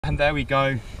And there we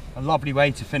go, a lovely way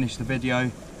to finish the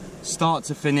video. Start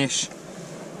to finish,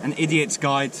 an idiot's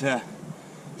guide to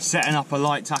setting up a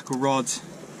light tackle rod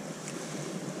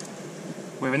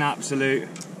with an absolute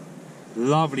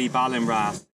lovely balling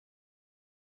wrasse.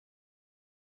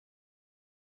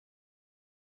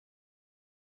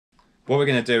 What we're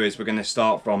going to do is we're going to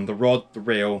start from the rod, the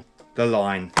reel, the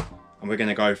line, and we're going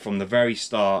to go from the very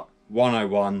start,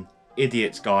 101,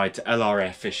 idiot's guide to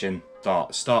LRF fishing.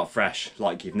 Start fresh,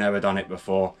 like you've never done it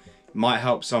before. Might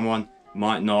help someone,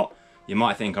 might not. You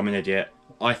might think I'm an idiot.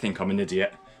 I think I'm an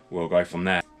idiot. We'll go from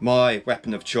there. My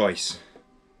weapon of choice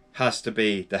has to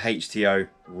be the HTO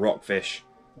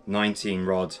Rockfish19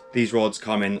 rod. These rods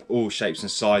come in all shapes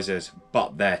and sizes,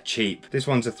 but they're cheap. This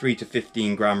one's a 3 to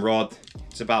 15 gram rod.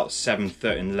 It's about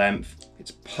 7'4" in length.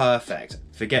 It's perfect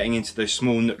for getting into those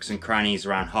small nooks and crannies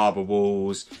around harbour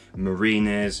walls,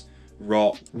 marinas,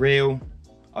 rock. Reel,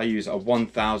 I use a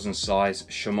 1000 size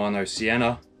Shimano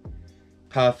Sienna.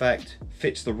 Perfect,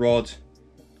 fits the rod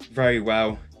very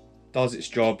well, does its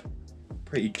job,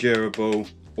 pretty durable.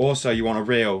 Also, you want a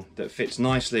reel that fits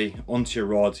nicely onto your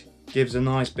rod, gives a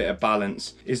nice bit of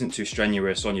balance, isn't too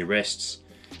strenuous on your wrists,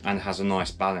 and has a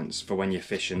nice balance for when you're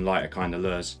fishing lighter kind of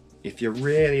lures. If you're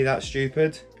really that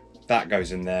stupid, that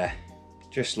goes in there,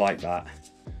 just like that.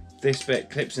 This bit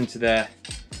clips into there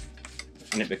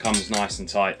and it becomes nice and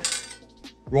tight.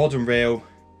 Rod and reel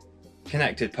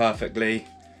connected perfectly,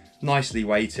 nicely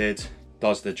weighted,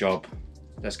 does the job.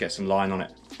 Let's get some line on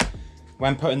it.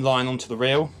 When putting line onto the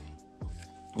reel,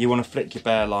 you want to flick your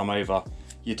bear line over.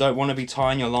 You don't want to be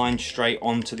tying your line straight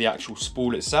onto the actual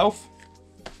spool itself,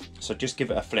 so just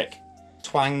give it a flick.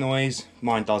 Twang noise,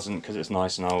 mine doesn't because it's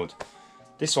nice and old.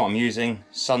 This is what I'm using,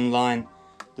 Sunline.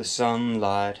 The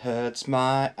sunlight hurts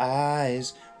my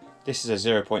eyes. This is a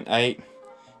 0.8,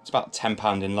 it's about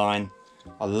 £10 in line.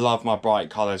 I love my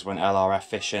bright colours when LRF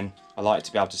fishing. I like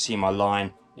to be able to see my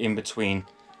line in between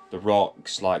the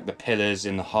rocks, like the pillars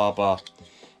in the harbour.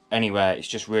 Anywhere, it's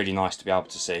just really nice to be able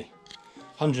to see.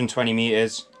 120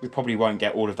 metres, we probably won't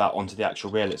get all of that onto the actual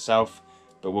reel itself,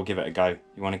 but we'll give it a go.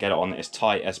 You want to get it on as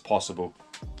tight as possible.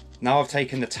 Now I've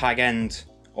taken the tag end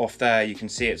off there, you can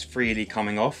see it's freely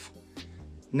coming off.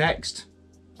 Next,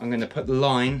 I'm going to put the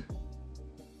line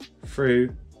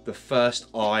through the first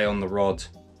eye on the rod,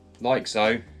 like so,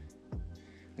 and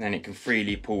then it can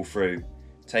freely pull through.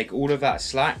 Take all of that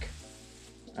slack,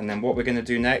 and then what we're going to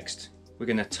do next, we're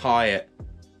going to tie it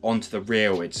onto the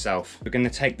reel itself. We're going to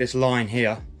take this line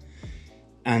here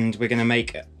and we're going to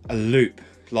make a loop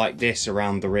like this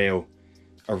around the reel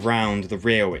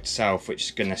itself, which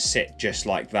is going to sit just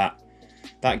like that.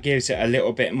 That gives it a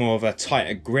little bit more of a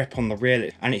tighter grip on the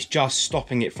reel, and it's just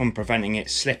stopping it from preventing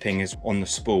it slipping as on the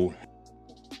spool.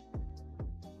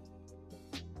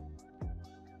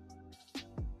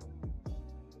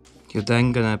 You're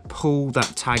then going to pull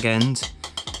that tag end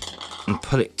and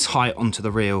pull it tight onto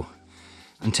the reel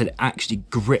until it actually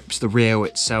grips the reel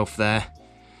itself there,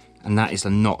 and that is the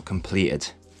knot completed.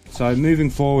 So moving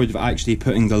forward with actually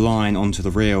putting the line onto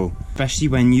the reel, especially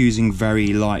when using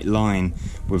very light line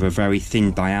with a very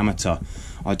thin diameter,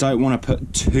 I don't want to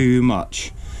put too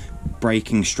much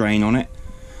braking strain on it.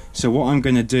 So what I'm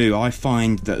going to do, I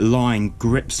find that line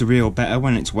grips the reel better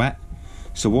when it's wet.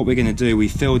 So what we're going to do, we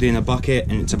filled in a bucket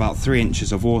and it's about 3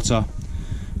 inches of water.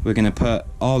 We're going to put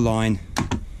our line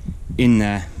in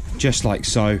there just like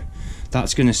so.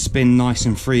 That's going to spin nice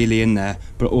and freely in there,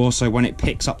 but also when it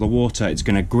picks up the water, it's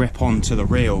going to grip onto the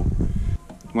reel.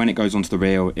 When it goes onto the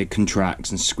reel, it contracts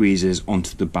and squeezes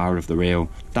onto the barrel of the reel.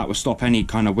 That will stop any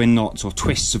kind of wind knots or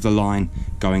twists of the line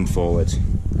going forward.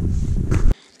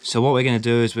 So what we're going to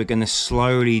do is we're going to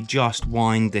slowly just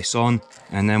wind this on,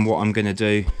 and then what I'm going to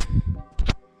do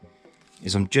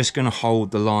is I'm just going to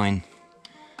hold the line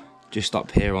just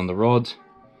up here on the rod,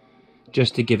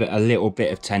 just to give it a little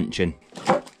bit of tension.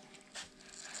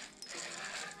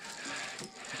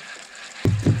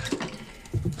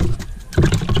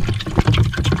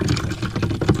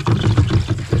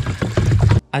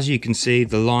 As you can see,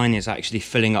 the line is actually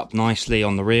filling up nicely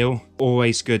on the reel.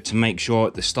 Always good to make sure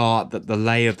at the start that the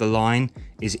lay of the line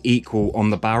is equal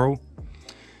on the barrel.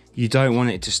 You don't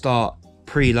want it to start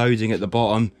preloading at the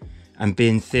bottom and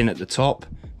being thin at the top.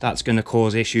 That's going to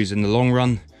cause issues in the long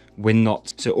run, wind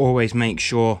knots. So always make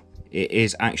sure it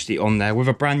is actually on there. With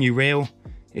a brand new reel,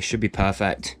 it should be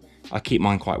perfect. I keep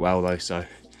mine quite well though, so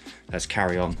let's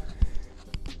carry on.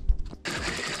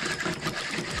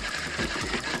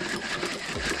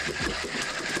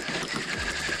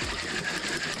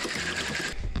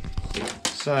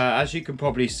 So as you can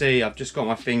probably see, I've just got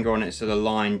my finger on it so the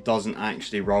line doesn't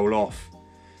actually roll off,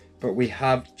 but we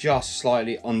have just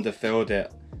slightly underfilled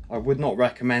it. I would not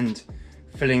recommend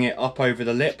filling it up over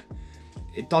the lip.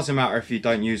 It doesn't matter if you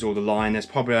don't use all the line, there's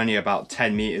probably only about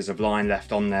 10 meters of line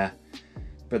left on there,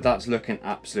 but that's looking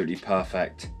absolutely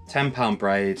perfect. 10 pound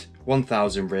braid,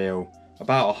 1000 reel,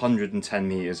 about 110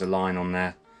 meters of line on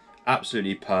there.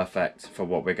 Absolutely perfect for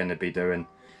what we're going to be doing.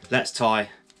 Let's tie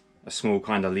a small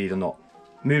kind of leader knot.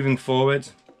 Moving forward,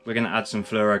 we're going to add some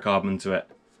fluorocarbon to it.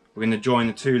 We're going to join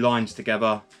the two lines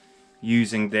together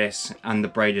using this and the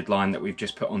braided line that we've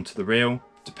just put onto the reel.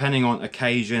 Depending on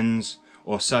occasions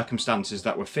or circumstances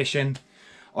that we're fishing,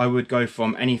 I would go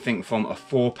from anything from a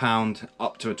 4 pound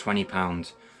up to a 20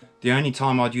 pound. The only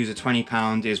time I'd use a 20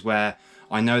 pound is where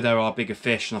I know there are bigger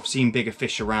fish and I've seen bigger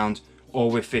fish around, or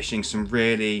we're fishing some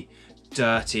really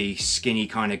dirty, skinny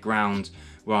kind of ground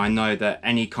where I know that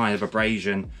any kind of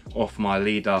abrasion off my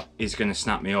leader is going to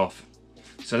snap me off.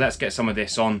 So let's get some of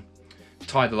this on,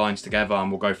 tie the lines together,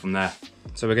 and we'll go from there.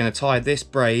 So we're going to tie this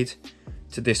braid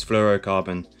to this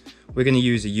fluorocarbon. We're going to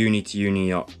use a uni to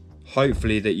uni knot.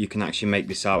 Hopefully that you can actually make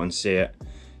this out and see it,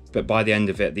 but by the end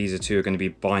of it these two are going to be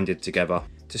binded together.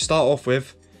 To start off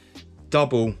with,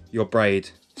 double your braid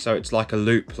so it's like a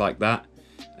loop like that,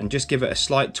 and just give it a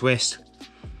slight twist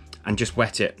and just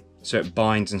wet it so it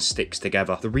binds and sticks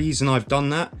together. The reason I've done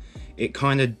that, it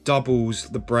kind of doubles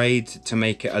the braid to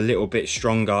make it a little bit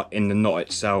stronger in the knot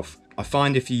itself. I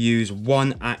find if you use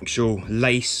one actual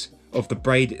lace of the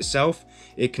braid itself,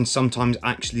 it can sometimes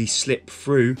actually slip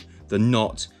through the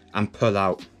knot and pull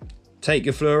out. Take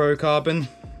your fluorocarbon,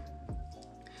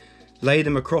 lay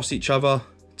them across each other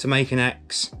to make an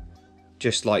X,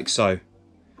 just like so.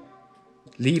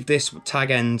 Leave this tag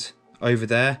end over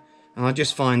there, and I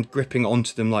just find gripping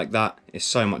onto them like that is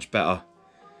so much better.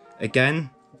 Again,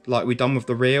 like we done with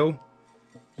the reel,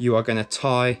 you are going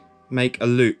to make a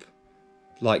loop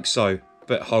like so,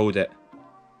 but hold it.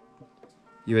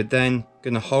 You are then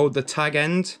going to hold the tag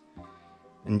end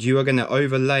and you are going to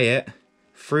overlay it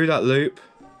through that loop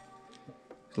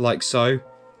like so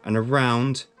and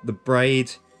around the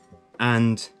braid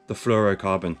and the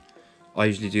fluorocarbon. I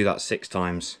usually do that 6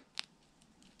 times.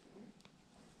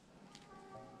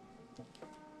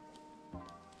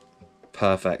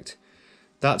 Perfect.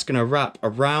 That's going to wrap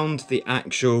around the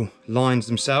actual lines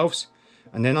themselves,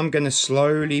 and then I'm going to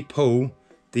slowly pull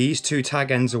these two tag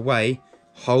ends away,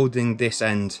 holding this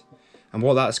end. And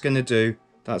what that's going to do,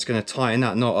 that's going to tighten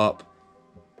that knot up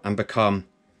and become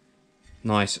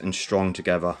nice and strong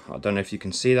together. I don't know if you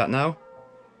can see that now,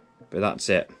 but that's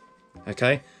it.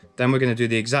 Okay, then we're going to do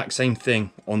the exact same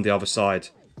thing on the other side.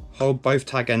 Hold both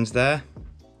tag ends there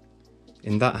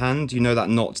in that hand. You know that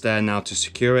knot's there now to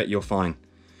secure it, you're fine.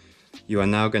 You are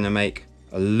now going to make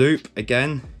a loop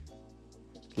again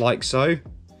like so.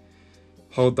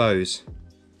 Hold those,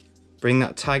 bring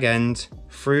that tag end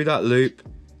through that loop,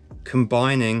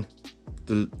 combining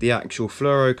the actual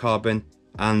fluorocarbon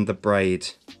and the braid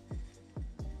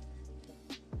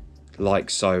like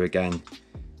so. Again,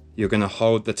 you're going to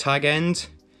hold the tag end.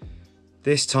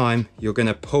 This time you're going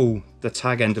to pull the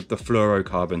tag end of the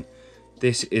fluorocarbon.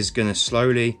 This is going to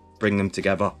slowly bring them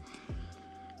together.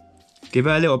 Give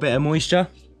it a little bit of moisture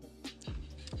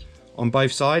on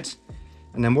both sides,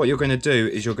 and then what you're going to do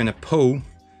is you're going to pull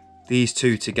these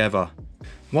two together.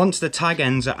 Once the tag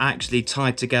ends are actually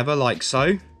tied together like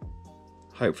so,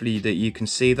 hopefully that you can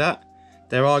see that,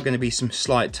 there are going to be some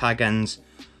slight tag ends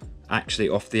actually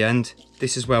off the end.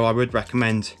 This is where I would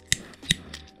recommend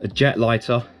a jet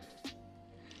lighter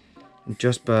and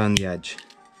just burn the edge.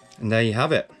 And there you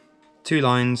have it. 2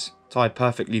 lines tied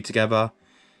perfectly together.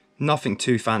 Nothing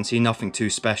too fancy, nothing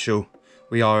too special.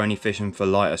 We are only fishing for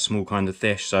lighter, small kind of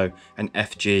fish, so an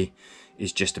FG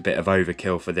is just a bit of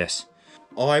overkill for this.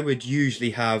 I would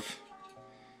usually have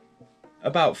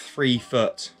about 3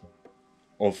 foot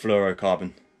of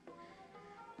fluorocarbon.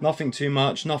 Nothing too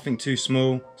much, nothing too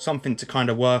small, something to kind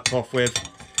of work off with,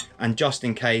 and just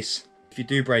in case, if you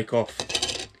do break off,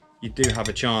 you do have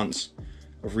a chance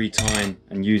of retying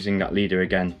and using that leader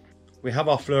again. We have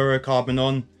our fluorocarbon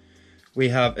on, we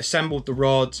have assembled the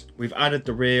rod, we've added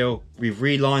the reel, we've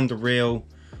relined the reel,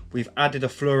 we've added a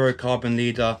fluorocarbon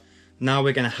leader. Now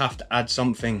we're going to have to add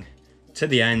something to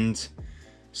the end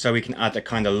so we can add a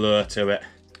kind of lure to it.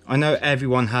 I know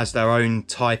everyone has their own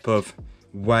type of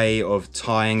way of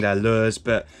tying their lures,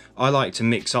 but I like to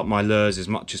mix up my lures as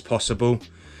much as possible.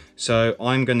 So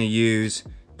I'm going to use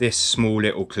this small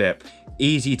little clip.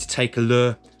 Easy to take a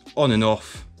lure on and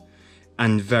off,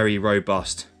 and very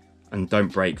robust and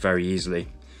don't break very easily.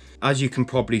 As you can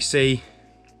probably see,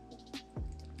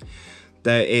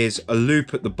 there is a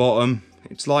loop at the bottom.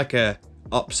 It's like a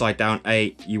upside down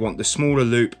 8. You want the smaller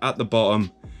loop at the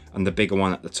bottom and the bigger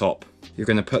one at the top. You're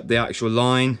going to put the actual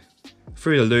line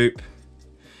through the loop,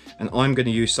 and I'm going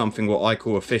to use something what I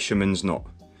call a fisherman's knot.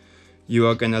 You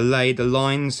are going to lay the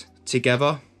lines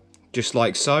together just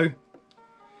like so,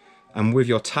 and with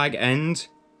your tag end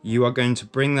you are going to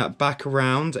bring that back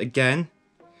around again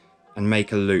and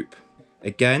make a loop.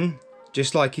 Again,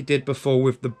 just like you did before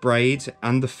with the braid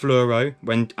and the fluoro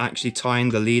when actually tying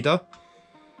the leader,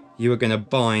 you are going to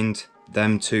bind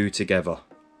them two together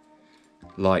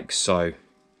like so.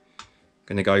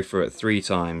 Going to go through it 3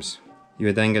 times. You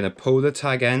are then going to pull the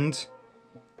tag end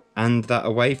and that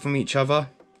away from each other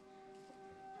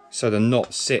so the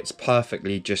knot sits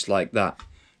perfectly just like that.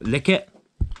 Lick it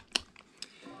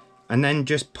and then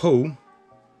just pull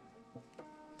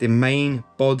the main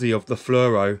body of the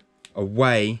fluoro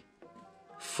away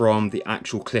from the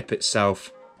actual clip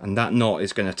itself, and that knot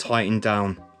is going to tighten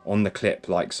down on the clip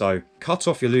like so. Cut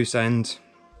off your loose end,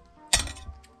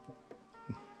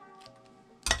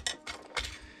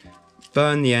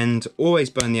 burn the end, always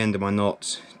burn the end of my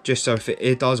knot, just so if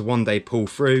it does one day pull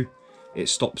through, it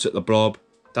stops at the blob,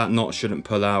 that knot shouldn't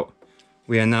pull out.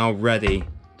 We are now ready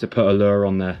to put a lure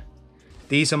on there.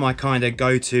 These are my kind of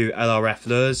go-to LRF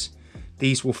lures.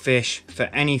 These will fish for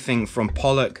anything from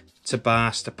pollock to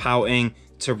bass to pouting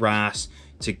to wrasse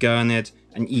to gurnard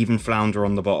and even flounder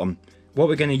on the bottom. What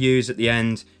we're going to use at the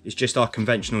end is just our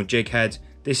conventional jig head.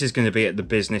 This is going to be at the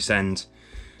business end.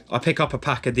 I pick up a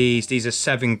pack of these. These are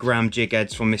 7-gram jig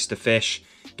heads from Mr. Fish.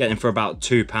 Get them for about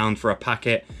 £2 for a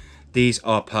packet. These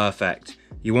are perfect.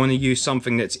 You want to use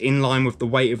something that's in line with the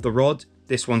weight of the rod.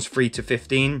 This one's 3 to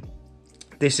 15.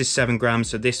 This is 7 grams,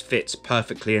 so this fits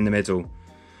perfectly in the middle.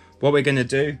 What we're going to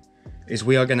do is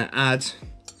we are going to add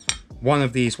one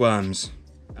of these worms.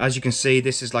 As you can see,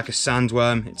 this is like a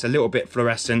sandworm. It's a little bit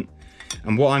fluorescent.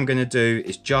 And what I'm going to do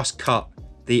is just cut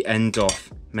the end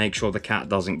off. Make sure the cat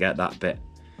doesn't get that bit.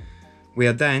 We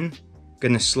are then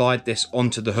going to slide this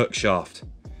onto the hook shaft.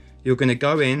 You're going to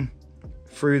go in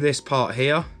through this part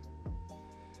here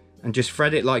and just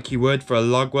thread it like you would for a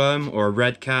lugworm or a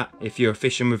red cat if you're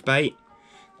fishing with bait,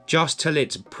 just till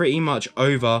it's pretty much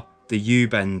over the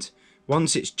U-bend.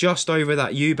 Once it's just over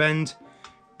that U-bend,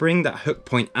 bring that hook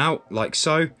point out like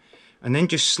so, and then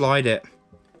just slide it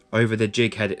over the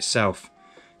jig head itself.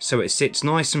 So it sits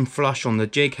nice and flush on the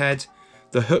jig head,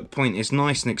 the hook point is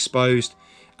nice and exposed,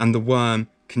 and the worm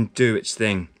can do its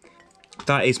thing.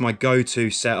 That is my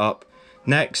go-to setup.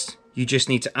 Next, you just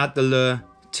need to add the lure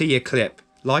to your clip.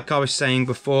 Like I was saying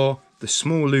before, the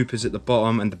small loop is at the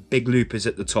bottom and the big loop is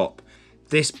at the top.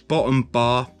 This bottom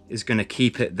bar is going to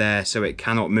keep it there so it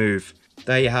cannot move.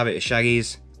 There you have it,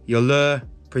 shaggies. Your lure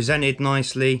presented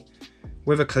nicely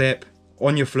with a clip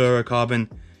on your fluorocarbon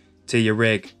to your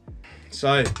rig.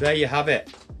 So there you have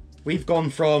it. We've gone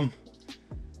from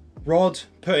rod,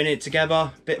 putting it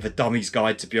together, bit of a dummy's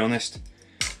guide to be honest.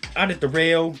 Added the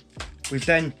reel. We've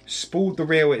then spooled the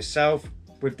reel itself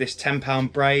with this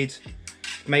 10-pound braid,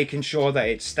 making sure that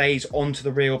it stays onto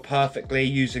the reel perfectly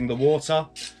using the water.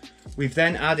 We've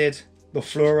then added the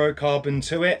fluorocarbon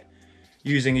to it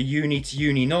using a uni to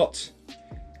uni knot,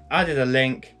 added a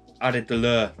link, added the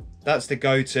lure. That's the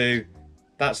go-to,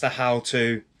 that's the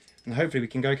how-to, and hopefully we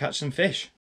can go catch some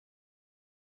fish.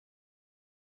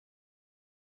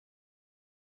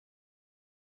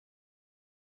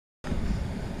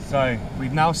 So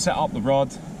we've now set up the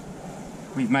rod.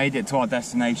 We've made it to our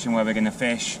destination where we're going to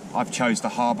fish. I've chose the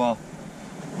harbour.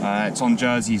 It's on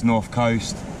Jersey's north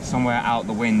coast, somewhere out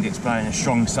the wind. It's blowing a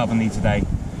strong southerly today.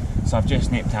 So I've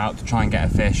just nipped out to try and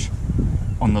get a fish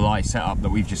on the light setup that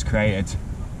we've just created.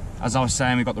 As I was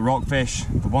saying, we've got the rockfish,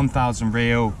 the 1000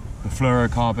 reel, the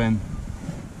fluorocarbon,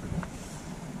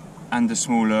 and the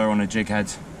small lure on a jig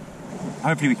head.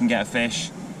 Hopefully we can get a fish,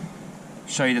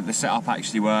 show you that the setup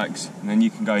actually works, and then you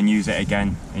can go and use it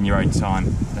again in your own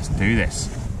time. Let's do this.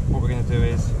 What we're going to do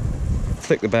is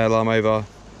flick the bail arm over,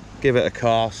 give it a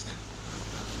cast.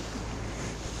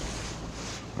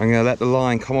 I'm going to let the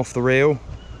line come off the reel,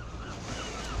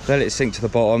 let it sink to the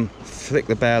bottom, flick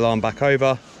the bail arm back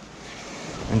over,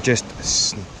 and just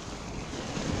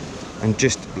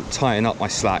tighten up my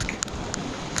slack.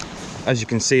 As you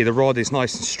can see, the rod is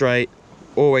nice and straight,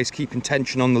 always keeping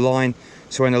tension on the line,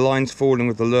 so when the line's falling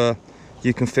with the lure,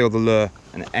 you can feel the lure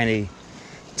and any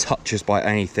touches by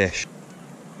any fish.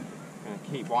 I'm going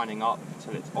to keep winding up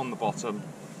until it's on the bottom,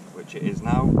 which it is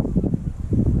now.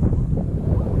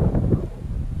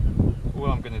 All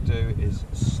I'm going to do is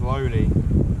slowly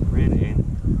reel it in,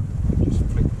 just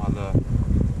flick my lure.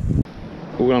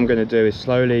 All I'm going to do is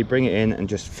slowly bring it in and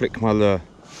just flick my lure.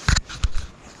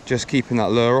 Just keeping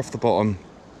that lure off the bottom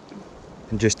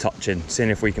and just touching, seeing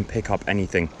if we can pick up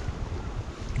anything.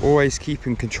 Always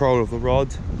keeping control of the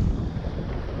rod,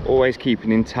 always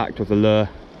keeping intact with the lure.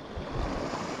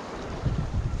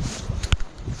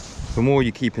 The more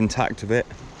you keep intact with it,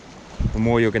 the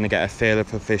more you're going to get a feel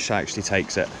if a fish actually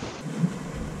takes it.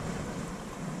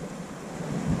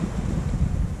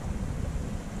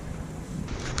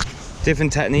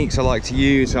 Different techniques I like to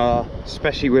use are,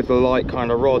 especially with the light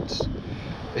kind of rods,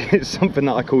 it's something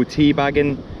that I call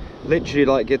teabagging. Literally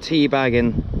like you're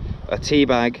teabagging a tea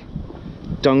bag,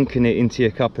 dunking it into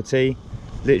your cup of tea,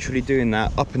 literally doing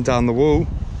that up and down the wall.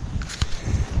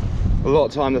 A lot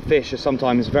of time the fish are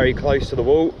sometimes very close to the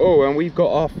wall. Oh, and we've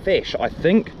got our fish, I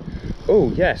think.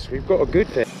 Oh yes, we've got a good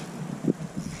fish.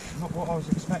 Not what I was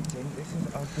expecting, this is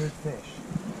a good fish.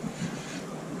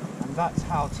 And that's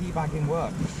how teabagging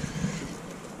works.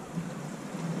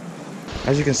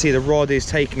 As you can see, the rod is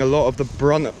taking a lot of the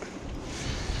brunt.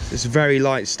 It's very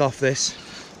light stuff, this.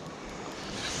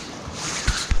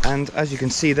 And as you can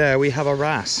see there, we have a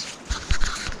wrasse.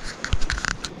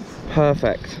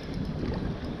 Perfect.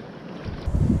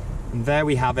 And there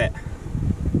we have it.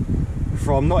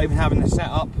 From not even having the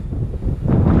setup,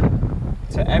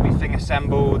 to everything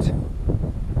assembled,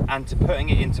 and to putting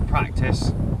it into practice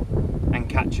and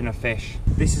catching a fish.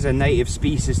 This is a native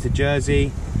species to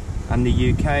Jersey and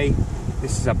the UK.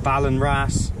 This is a Ballon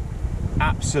wrasse.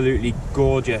 Absolutely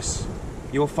gorgeous.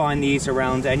 You'll find these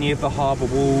around any of the harbour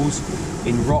walls,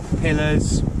 in rock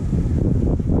pillars,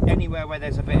 anywhere where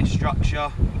there's a bit of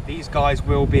structure. These guys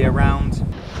will be around.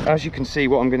 As you can see,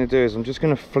 what I'm going to do is I'm just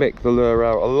going to flick the lure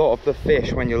out. A lot of the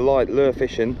fish, when you're light lure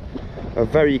fishing, are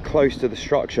very close to the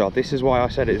structure. This is why I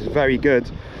said it's very good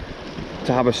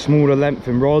to have a smaller length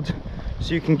and rod,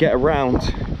 so you can get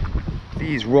around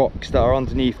these rocks that are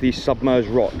underneath, these submerged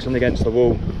rocks and against the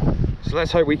wall. So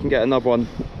let's hope we can get another one.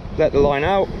 Let the line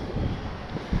out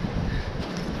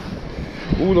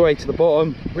all the way to the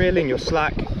bottom, reel in your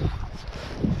slack,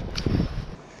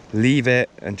 leave it,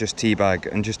 and just teabag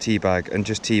and just teabag and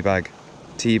just teabag,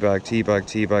 teabag, teabag,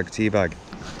 teabag, teabag.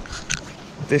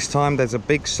 This time there's a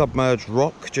big submerged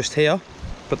rock just here,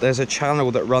 but there's a channel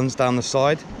that runs down the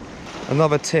side.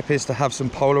 Another tip is to have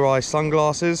some polarized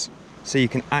sunglasses so you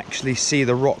can actually see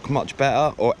the rock much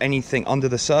better, or anything under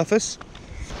the surface.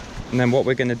 And then what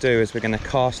we're going to do is we're going to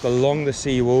cast along the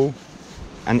seawall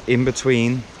and in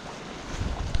between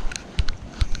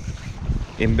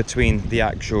the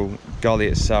actual gully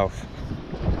itself.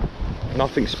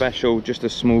 Nothing special, just a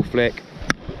small flick.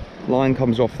 Line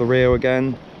comes off the reel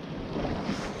again.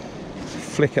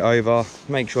 Flick it over,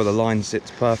 make sure the line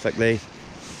sits perfectly.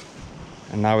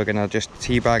 And now we're going to just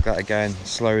teabag that again,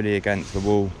 slowly against the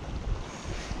wall.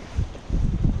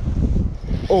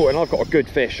 Oh, and I've got a good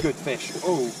fish. Good fish.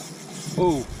 Oh,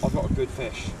 oh, I've got a good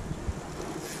fish.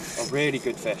 A really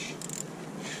good fish.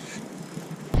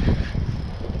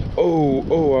 Oh,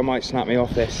 oh, I might snap me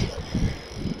off this.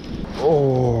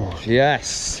 Oh,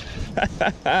 yes.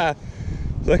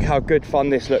 Look how good fun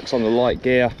this looks on the light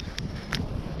gear.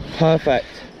 Perfect.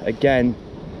 Again,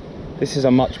 this is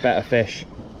a much better fish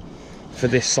for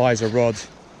this size of rod.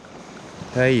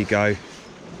 There you go.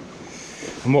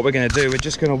 And what we're going to do, we're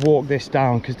just going to walk this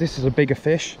down, because this is a bigger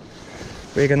fish.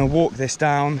 We're going to walk this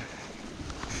down.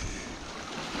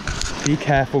 Be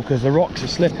careful, because the rocks are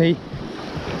slippy.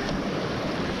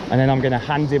 And then I'm going to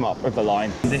hand him up with the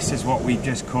line. This is what we've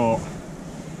just caught.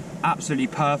 Absolutely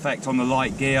perfect on the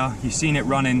light gear. You've seen it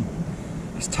running.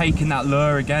 It's taking that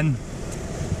lure again,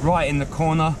 right in the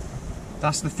corner.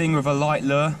 That's the thing with a light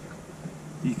lure.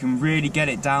 You can really get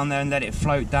it down there and let it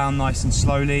float down nice and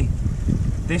slowly.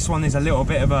 This one is a little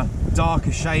bit of a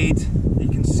darker shade. You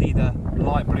can see the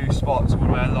light blue spots all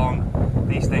the way along.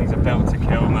 These things are built to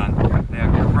kill, man. They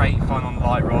are great fun on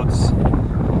light rods.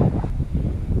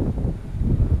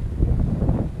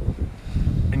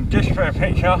 And just for a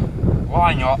picture,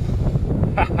 why not?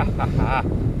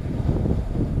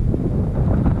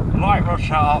 Light rod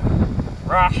setup,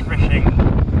 wrasse fishing.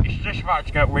 It's just about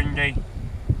to get windy,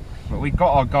 but we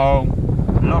got our goal.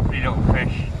 Lovely little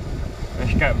fish.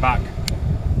 Let's get back.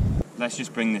 Let's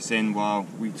just bring this in while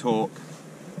we talk.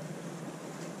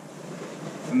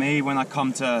 For me, when I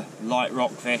come to light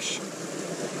rockfish,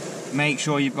 make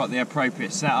sure you've got the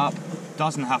appropriate setup.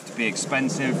 Doesn't have to be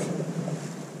expensive.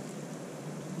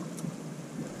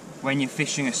 When you're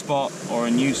fishing a spot or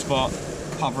a new spot,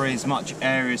 cover as much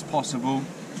area as possible,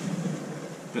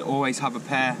 but always have a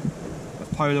pair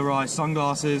of polarized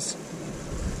sunglasses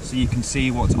so you can see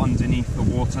what's underneath the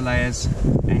water layers,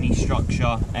 any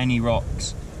structure, any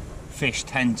rocks. Fish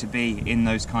tend to be in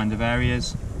those kind of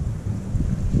areas.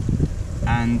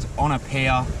 And on a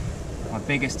pier, my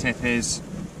biggest tip is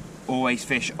always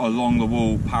fish along the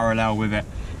wall, parallel with it.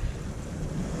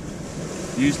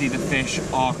 Usually the fish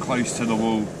are close to the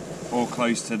wall, or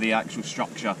close to the actual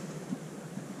structure.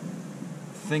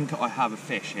 I think I have a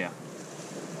fish here.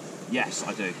 Yes,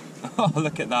 I do. Oh,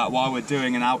 look at that. While we're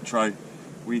doing an outro,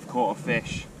 we've caught a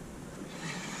fish.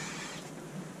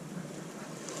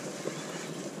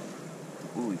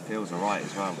 Ooh, he feels alright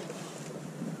as well.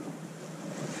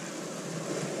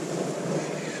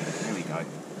 There we go.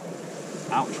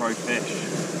 Outro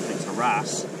fish. It's a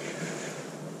wrasse.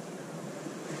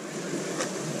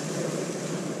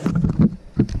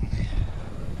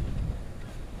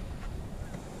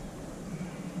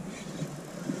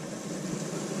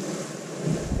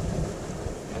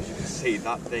 As you can see,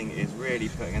 that thing is really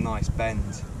putting a nice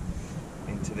bend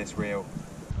into this reel.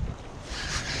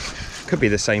 Could be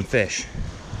the same fish.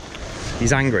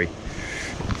 He's angry.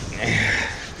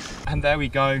 And there we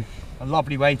go. A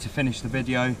lovely way to finish the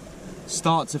video.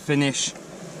 Start to finish,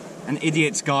 an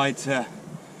idiot's guide to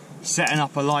setting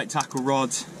up a light tackle rod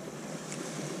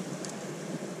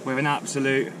with an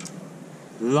absolute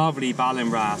lovely ballan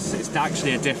wrasse. It's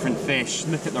actually a different fish.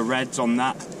 Look at the reds on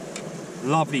that.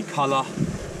 Lovely colour.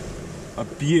 A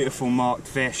beautiful marked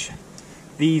fish.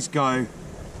 These go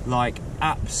like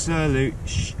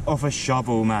absolute of a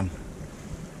shovel, man,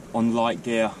 on light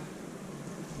gear.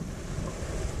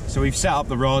 So we've set up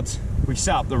the rod, we've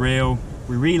set up the reel,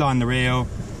 we relined the reel,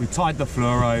 we tied the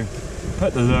fluoro,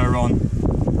 put the lure on,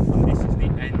 and this is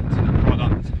the end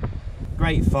product.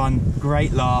 Great fun,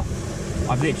 great laugh.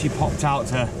 I've literally popped out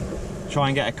to try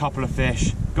and get a couple of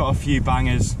fish, got a few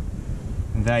bangers,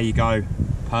 and there you go,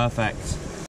 perfect.